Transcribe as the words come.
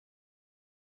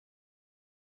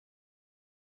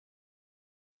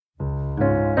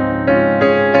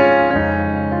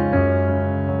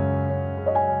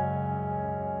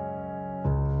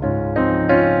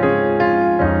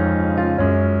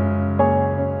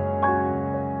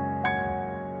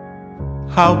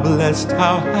How blessed,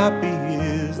 how happy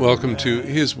is. Welcome to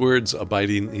His Words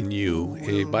Abiding in You,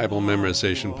 a Bible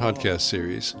memorization podcast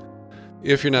series.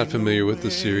 If you're not familiar with the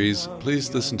series,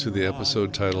 please listen to the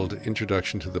episode titled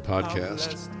Introduction to the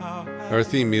Podcast. Our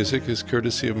theme music is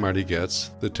courtesy of Marty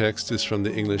Goetz. The text is from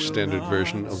the English Standard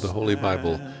Version of the Holy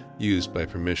Bible, used by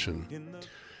permission.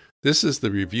 This is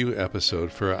the review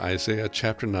episode for Isaiah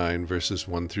chapter 9, verses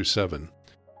 1 through 7.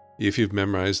 If you've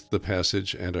memorized the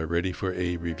passage and are ready for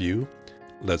a review,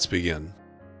 let's begin.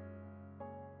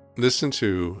 Listen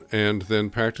to and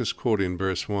then practice quoting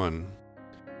verse 1.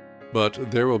 But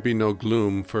there will be no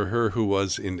gloom for her who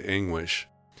was in anguish.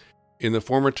 In the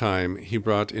former time he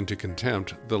brought into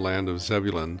contempt the land of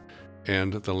Zebulun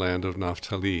and the land of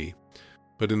Naphtali.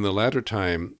 But in the latter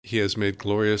time he has made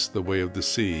glorious the way of the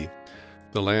sea,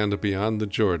 the land beyond the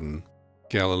Jordan,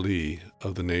 Galilee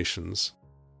of the nations.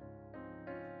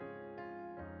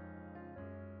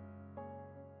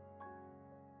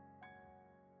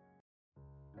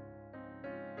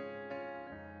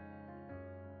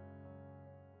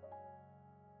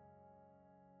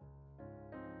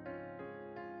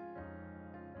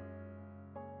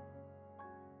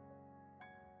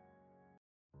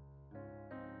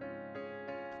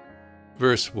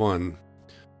 Verse 1.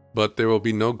 But there will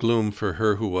be no gloom for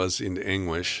her who was in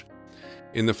anguish.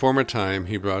 In the former time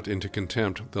he brought into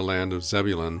contempt the land of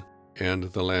Zebulun and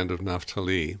the land of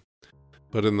Naphtali.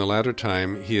 But in the latter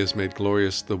time he has made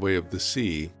glorious the way of the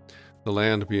sea, the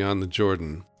land beyond the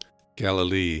Jordan,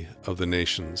 Galilee of the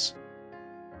nations.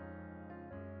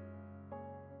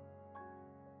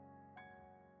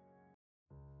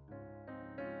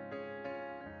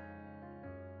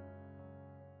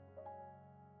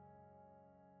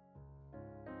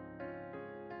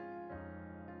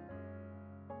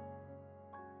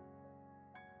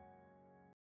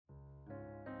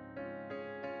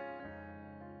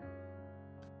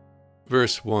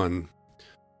 Verse 1.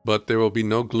 But there will be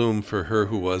no gloom for her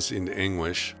who was in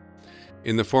anguish.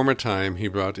 In the former time he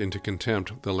brought into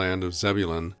contempt the land of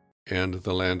Zebulun and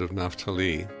the land of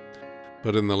Naphtali.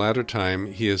 But in the latter time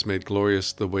he has made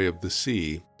glorious the way of the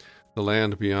sea, the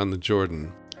land beyond the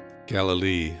Jordan,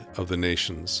 Galilee of the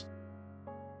nations.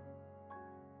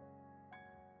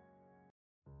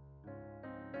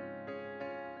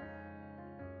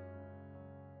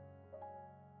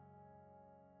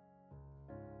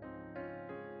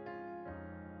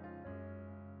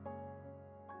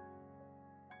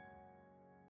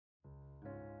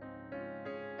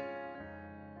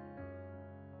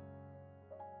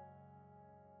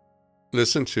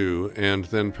 Listen to and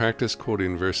then practice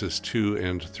quoting verses 2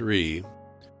 and 3.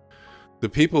 The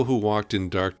people who walked in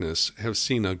darkness have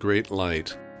seen a great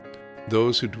light.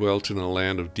 Those who dwelt in a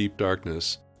land of deep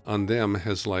darkness, on them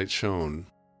has light shone.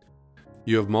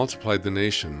 You have multiplied the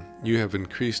nation, you have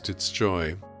increased its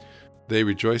joy. They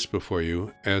rejoice before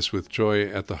you as with joy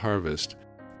at the harvest,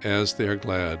 as they are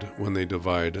glad when they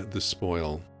divide the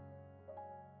spoil.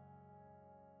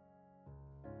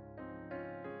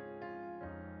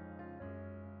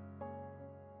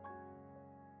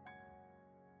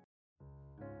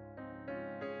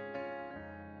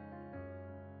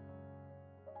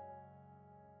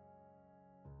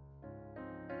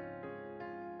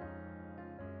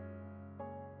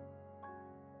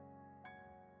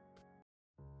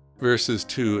 Verses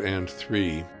 2 and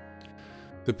 3.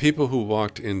 The people who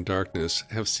walked in darkness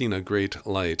have seen a great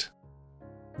light.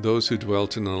 Those who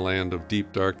dwelt in a land of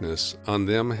deep darkness, on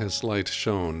them has light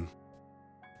shone.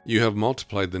 You have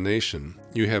multiplied the nation,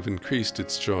 you have increased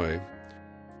its joy.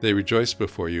 They rejoice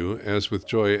before you as with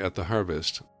joy at the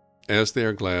harvest, as they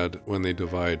are glad when they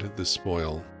divide the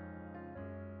spoil.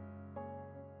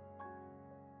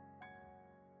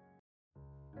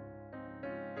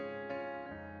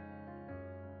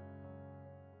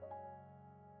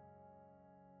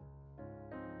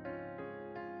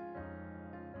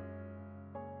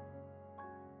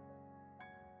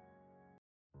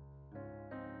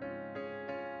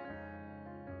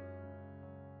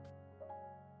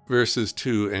 Verses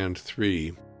 2 and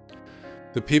 3.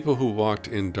 The people who walked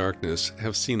in darkness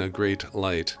have seen a great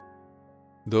light.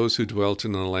 Those who dwelt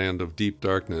in a land of deep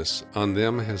darkness, on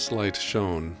them has light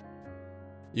shone.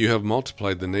 You have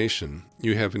multiplied the nation,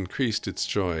 you have increased its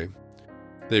joy.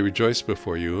 They rejoice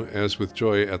before you as with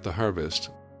joy at the harvest,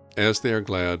 as they are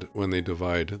glad when they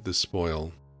divide the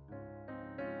spoil.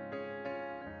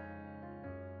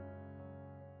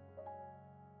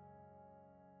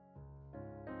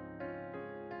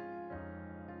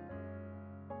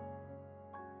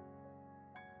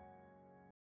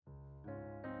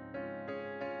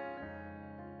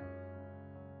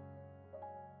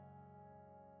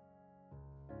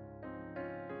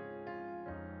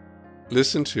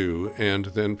 Listen to and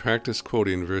then practice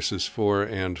quoting verses 4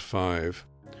 and 5.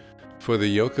 For the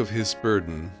yoke of his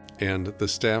burden and the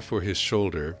staff for his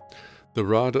shoulder, the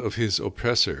rod of his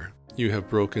oppressor, you have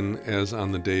broken as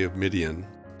on the day of Midian.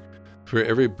 For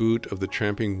every boot of the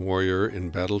tramping warrior in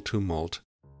battle tumult,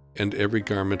 and every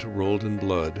garment rolled in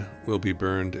blood will be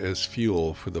burned as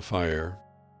fuel for the fire.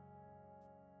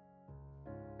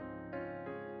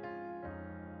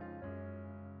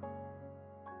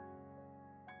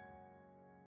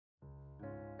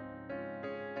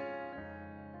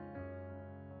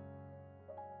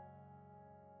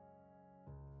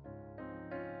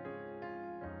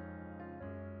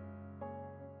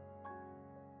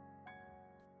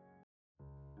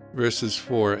 Verses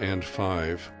 4 and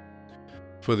 5.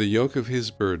 For the yoke of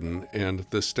his burden and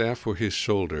the staff for his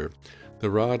shoulder, the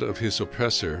rod of his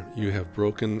oppressor, you have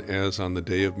broken as on the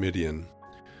day of Midian.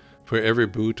 For every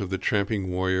boot of the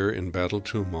tramping warrior in battle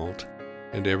tumult,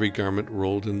 and every garment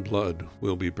rolled in blood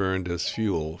will be burned as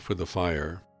fuel for the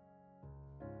fire.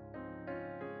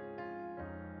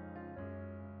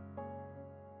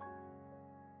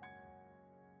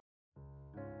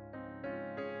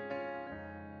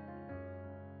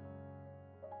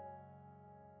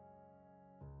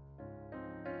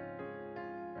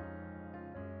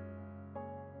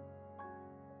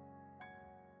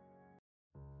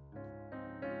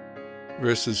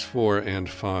 Verses 4 and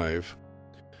 5.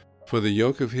 For the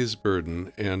yoke of his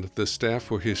burden and the staff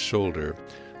for his shoulder,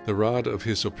 the rod of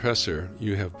his oppressor,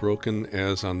 you have broken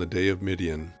as on the day of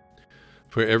Midian.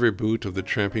 For every boot of the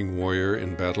tramping warrior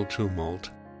in battle tumult,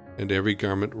 and every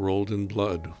garment rolled in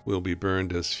blood will be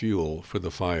burned as fuel for the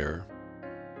fire.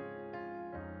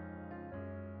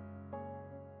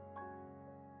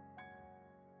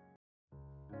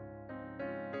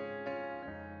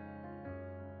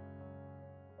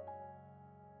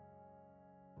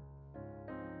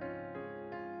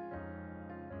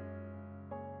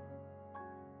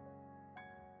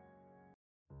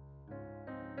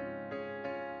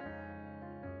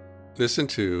 Listen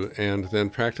to and then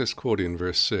practice quoting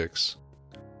verse 6.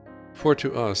 For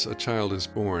to us a child is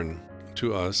born,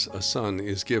 to us a son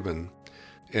is given,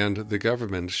 and the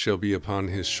government shall be upon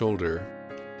his shoulder,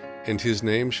 and his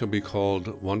name shall be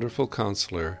called Wonderful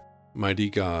Counselor, Mighty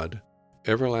God,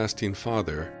 Everlasting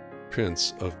Father,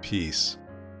 Prince of Peace.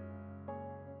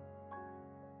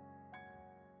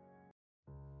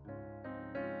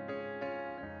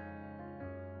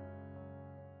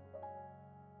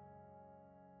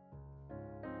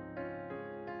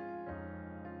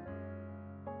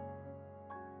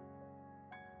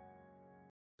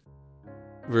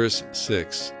 Verse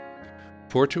 6.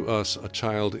 For to us a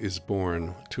child is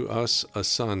born, to us a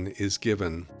son is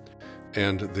given,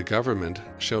 and the government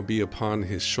shall be upon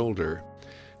his shoulder,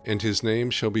 and his name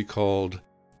shall be called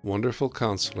Wonderful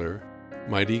Counselor,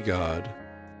 Mighty God,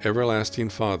 Everlasting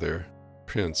Father,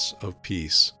 Prince of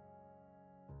Peace.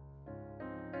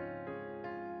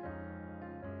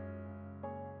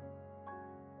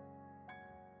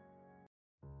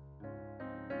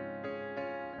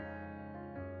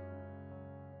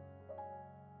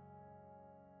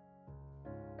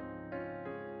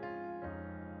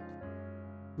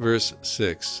 Verse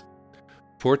 6.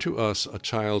 For to us a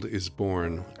child is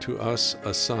born, to us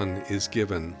a son is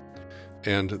given,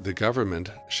 and the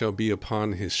government shall be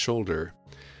upon his shoulder,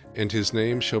 and his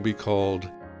name shall be called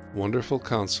Wonderful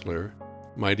Counselor,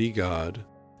 Mighty God,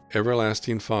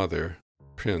 Everlasting Father,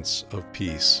 Prince of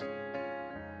Peace.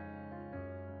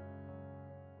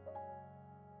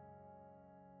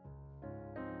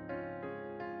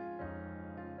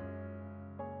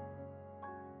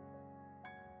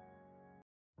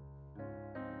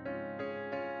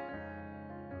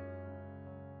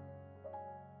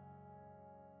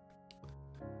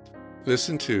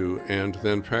 Listen to and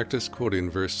then practice quoting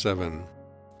verse 7.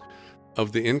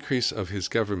 Of the increase of his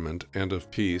government and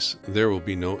of peace there will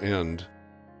be no end,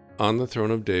 on the throne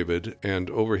of David and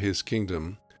over his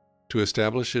kingdom, to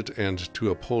establish it and to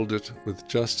uphold it with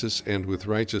justice and with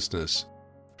righteousness,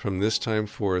 from this time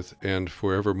forth and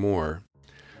forevermore.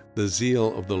 The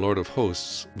zeal of the Lord of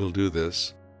hosts will do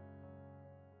this.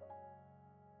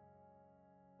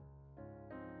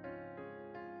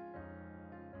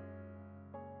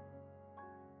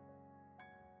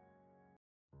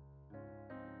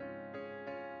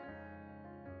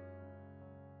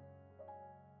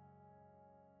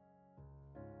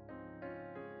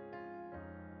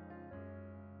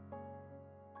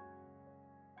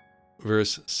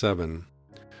 Verse 7.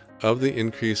 Of the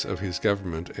increase of his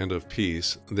government and of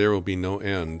peace there will be no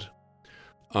end,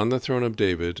 on the throne of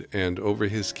David and over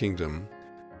his kingdom,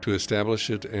 to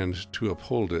establish it and to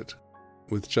uphold it,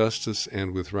 with justice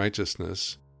and with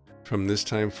righteousness, from this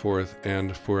time forth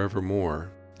and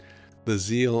forevermore. The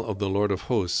zeal of the Lord of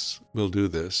hosts will do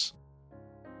this.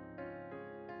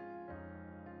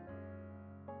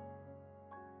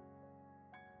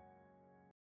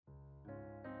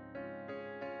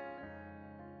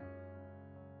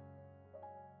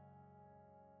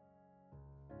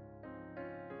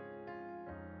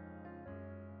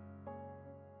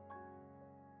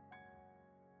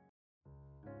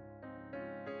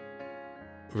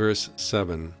 Verse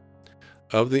 7.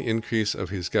 Of the increase of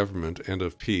his government and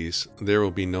of peace there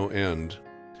will be no end,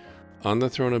 on the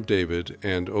throne of David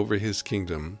and over his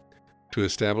kingdom, to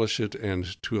establish it and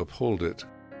to uphold it,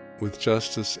 with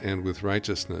justice and with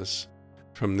righteousness,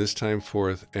 from this time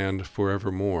forth and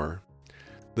forevermore.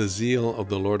 The zeal of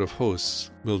the Lord of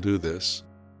hosts will do this.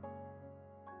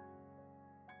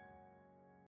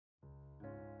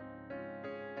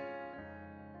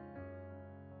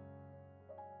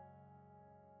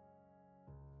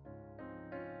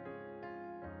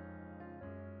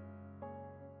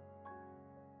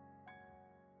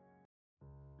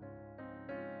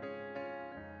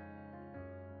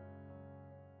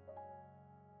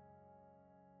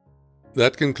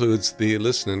 That concludes the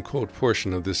listen and quote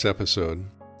portion of this episode.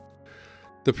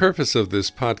 The purpose of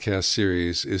this podcast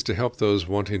series is to help those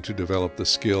wanting to develop the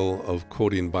skill of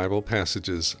quoting Bible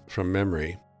passages from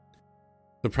memory.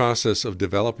 The process of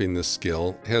developing this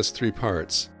skill has 3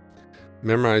 parts: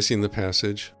 memorizing the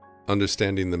passage,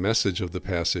 understanding the message of the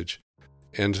passage,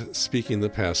 and speaking the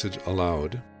passage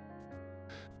aloud.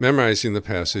 Memorizing the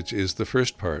passage is the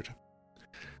first part.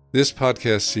 This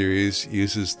podcast series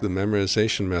uses the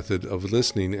memorization method of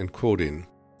listening and quoting.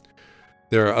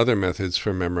 There are other methods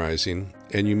for memorizing,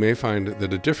 and you may find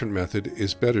that a different method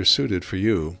is better suited for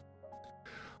you.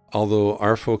 Although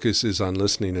our focus is on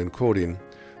listening and quoting,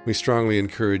 we strongly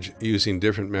encourage using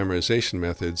different memorization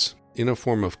methods in a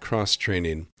form of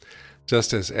cross-training,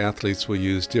 just as athletes will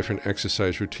use different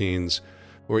exercise routines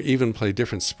or even play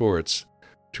different sports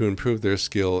to improve their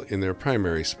skill in their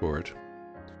primary sport.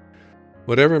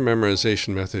 Whatever memorization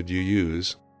method you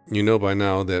use, you know by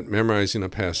now that memorizing a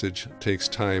passage takes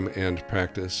time and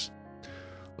practice.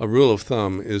 A rule of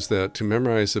thumb is that to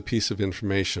memorize a piece of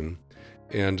information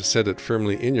and set it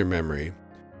firmly in your memory,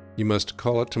 you must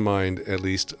call it to mind at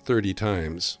least 30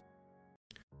 times.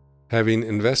 Having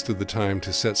invested the time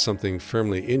to set something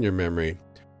firmly in your memory,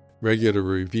 regular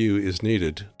review is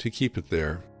needed to keep it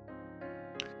there.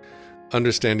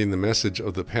 Understanding the message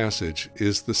of the passage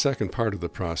is the second part of the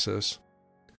process.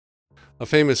 A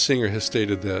famous singer has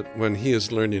stated that when he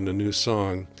is learning a new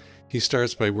song, he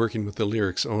starts by working with the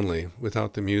lyrics only,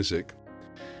 without the music.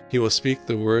 He will speak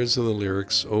the words of the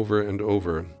lyrics over and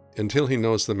over until he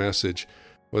knows the message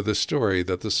or the story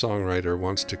that the songwriter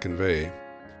wants to convey.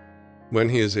 When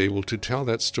he is able to tell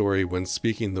that story when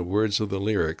speaking the words of the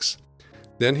lyrics,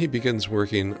 then he begins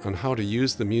working on how to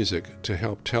use the music to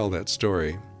help tell that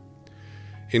story.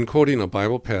 In quoting a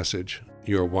Bible passage,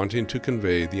 you are wanting to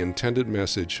convey the intended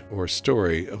message or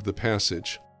story of the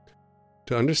passage.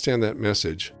 To understand that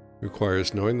message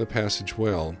requires knowing the passage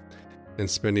well and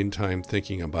spending time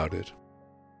thinking about it.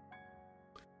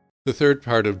 The third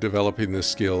part of developing this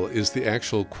skill is the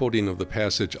actual quoting of the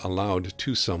passage aloud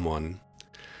to someone.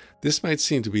 This might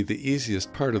seem to be the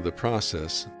easiest part of the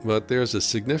process, but there's a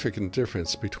significant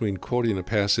difference between quoting a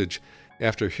passage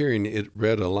after hearing it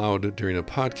read aloud during a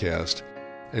podcast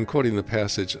and quoting the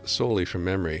passage solely from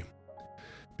memory.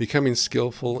 Becoming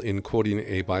skillful in quoting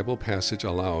a Bible passage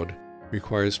aloud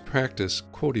requires practice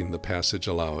quoting the passage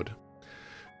aloud.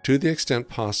 To the extent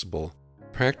possible,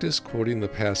 practice quoting the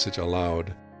passage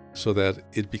aloud so that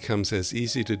it becomes as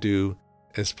easy to do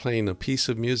as playing a piece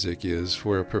of music is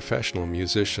for a professional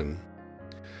musician.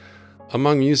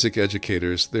 Among music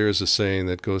educators, there is a saying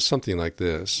that goes something like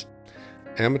this: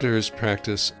 amateurs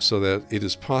practice so that it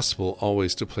is possible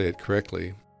always to play it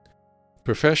correctly.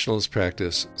 Professionals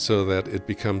practice so that it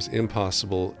becomes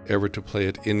impossible ever to play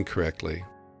it incorrectly.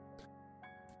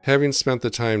 Having spent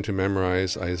the time to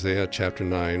memorize Isaiah chapter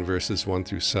 9, verses 1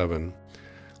 through 7,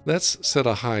 let's set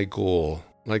a high goal,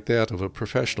 like that of a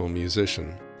professional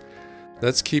musician.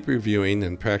 Let's keep reviewing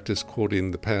and practice quoting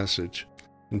the passage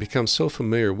and become so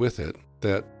familiar with it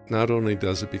that not only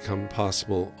does it become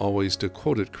possible always to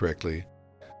quote it correctly,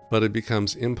 but it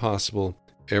becomes impossible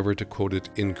ever to quote it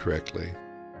incorrectly.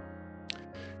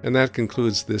 And that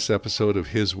concludes this episode of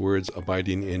His Words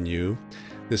Abiding in You.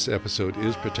 This episode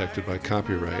is protected by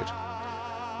copyright.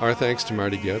 Our thanks to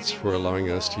Marty Goetz for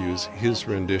allowing us to use his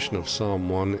rendition of Psalm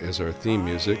 1 as our theme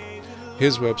music.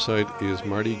 His website is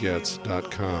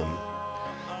martygoetz.com.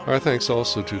 Our thanks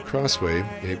also to Crossway,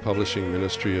 a publishing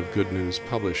ministry of Good News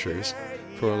Publishers,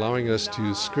 for allowing us to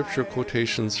use scripture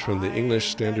quotations from the English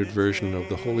Standard Version of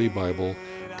the Holy Bible,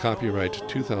 copyright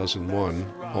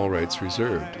 2001, all rights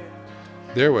reserved.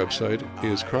 Their website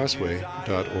is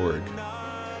crossway.org.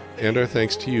 And our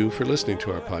thanks to you for listening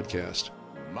to our podcast.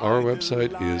 Our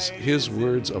website is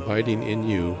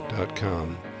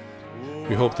hiswordsabidinginyou.com.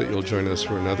 We hope that you'll join us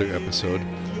for another episode.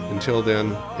 Until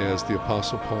then, as the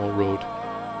Apostle Paul wrote,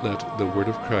 let the word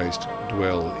of Christ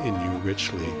dwell in you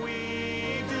richly.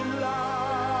 We delight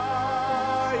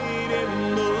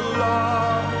in the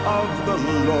law of the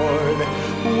Lord.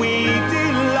 We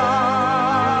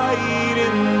delight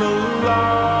in the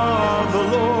law of the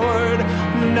Lord.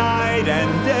 Night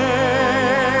and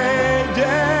day,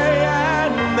 day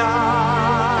and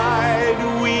night,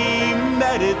 we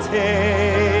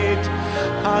meditate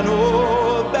on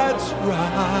all that's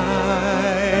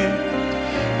right,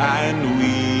 and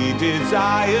we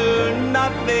desire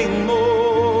nothing more.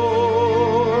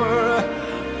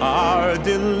 Our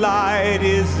delight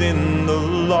is in the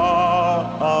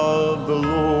law of the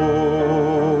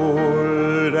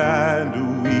Lord,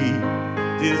 and we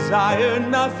desire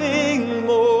nothing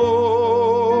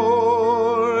more.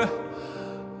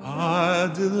 Our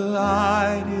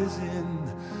delight